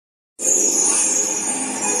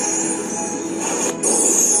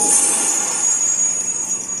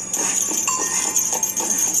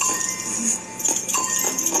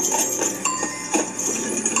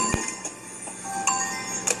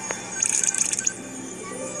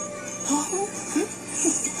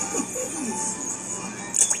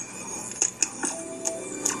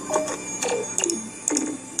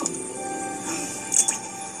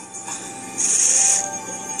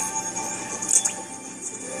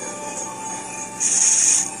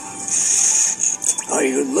Are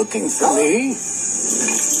you looking for me?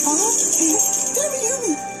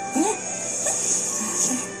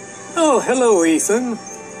 Oh, hello, Ethan.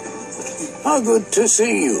 How good to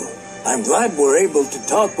see you. I'm glad we're able to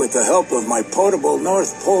talk with the help of my portable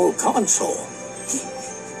North Pole console.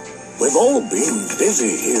 We've all been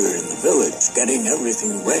busy here in the village getting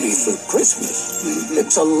everything ready for Christmas.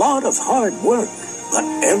 It's a lot of hard work, but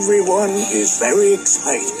everyone is very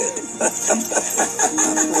excited.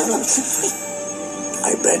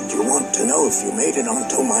 I bet you want to know if you made it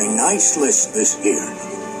onto my nice list this year.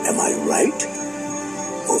 Am I right?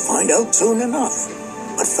 We'll find out soon enough.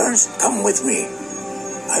 But first, come with me.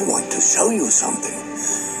 I want to show you something.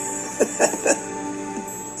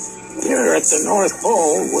 Here at the North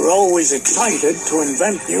Pole, we're always excited to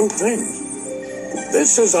invent new things.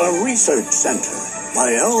 This is our research center.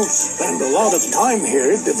 My elves spend a lot of time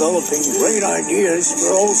here developing great ideas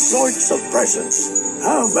for all sorts of presents.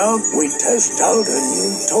 How about we test out a new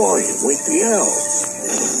toy with the elves?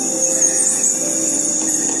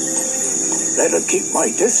 Better keep my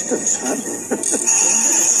distance, huh?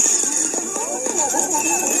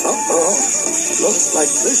 Uh-oh. Looks like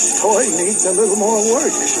this toy needs a little more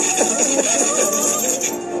work.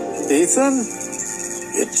 Ethan?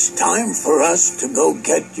 It's time for us to go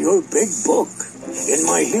get your big book. In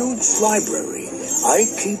my huge library, I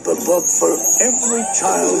keep a book for every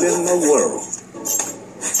child in the world.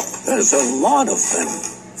 There's a lot of them,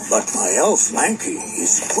 but my elf Lanky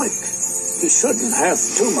is quick. He shouldn't have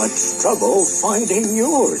too much trouble finding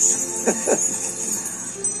yours.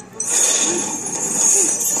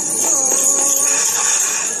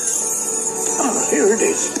 Here it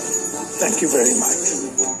is. Thank you very much.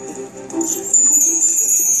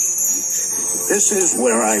 This is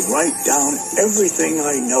where I write down everything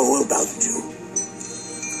I know about you.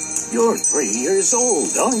 You're 3 years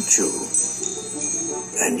old, aren't you?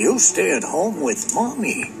 And you stay at home with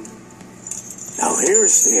Mommy. Now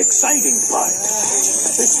here's the exciting part.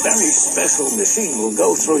 This very special machine will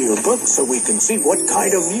go through your book so we can see what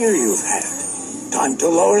kind of year you've had. Time to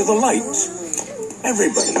lower the lights.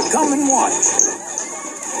 Everybody, come and watch.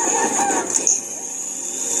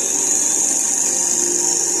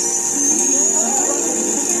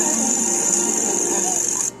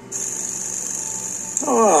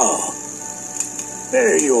 Oh,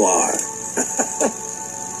 there you are.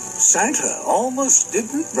 Santa almost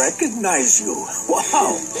didn't recognize you.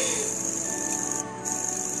 Wow.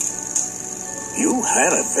 You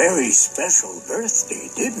had a very special birthday,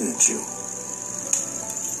 didn't you?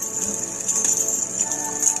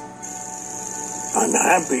 I'm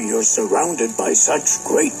happy you're surrounded by such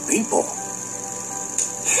great people.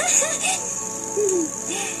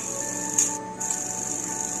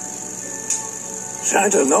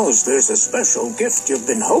 Santa knows there's a special gift you've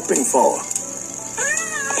been hoping for.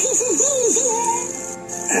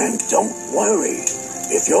 And don't worry,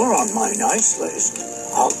 if you're on my nice list,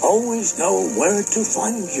 I'll always know where to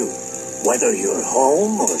find you, whether you're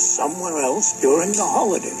home or somewhere else during the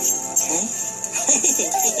holidays.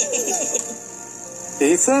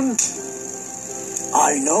 Ethan,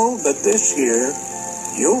 I know that this year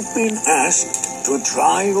you've been asked to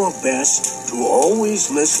try your best to always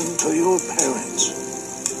listen to your parents.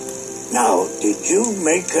 Now, did you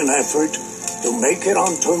make an effort to make it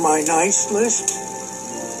onto my nice list?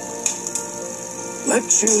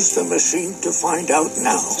 Let's use the machine to find out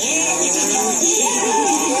now.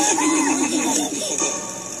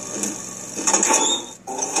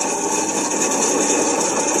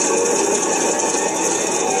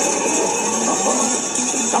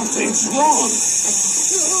 Something's wrong.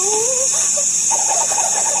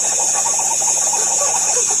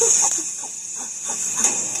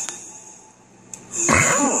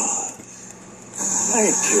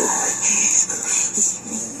 Thank you.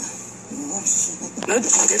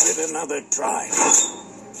 Let's give it another try.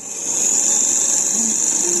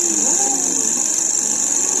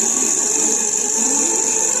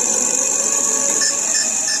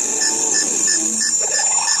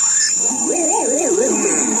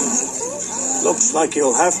 Looks like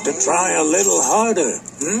you'll have to try a little harder.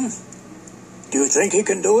 Do you think he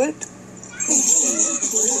can do it?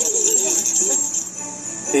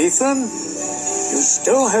 Ethan, you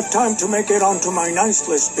still have time to make it onto my nice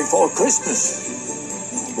list before Christmas.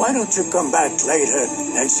 Why don't you come back later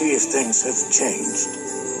and see if things have changed?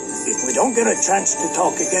 If we don't get a chance to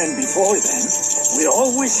talk again before then, we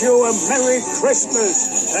all wish you a Merry Christmas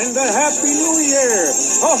and a Happy New Year.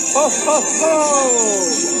 Ho, ho, ho,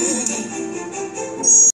 ho!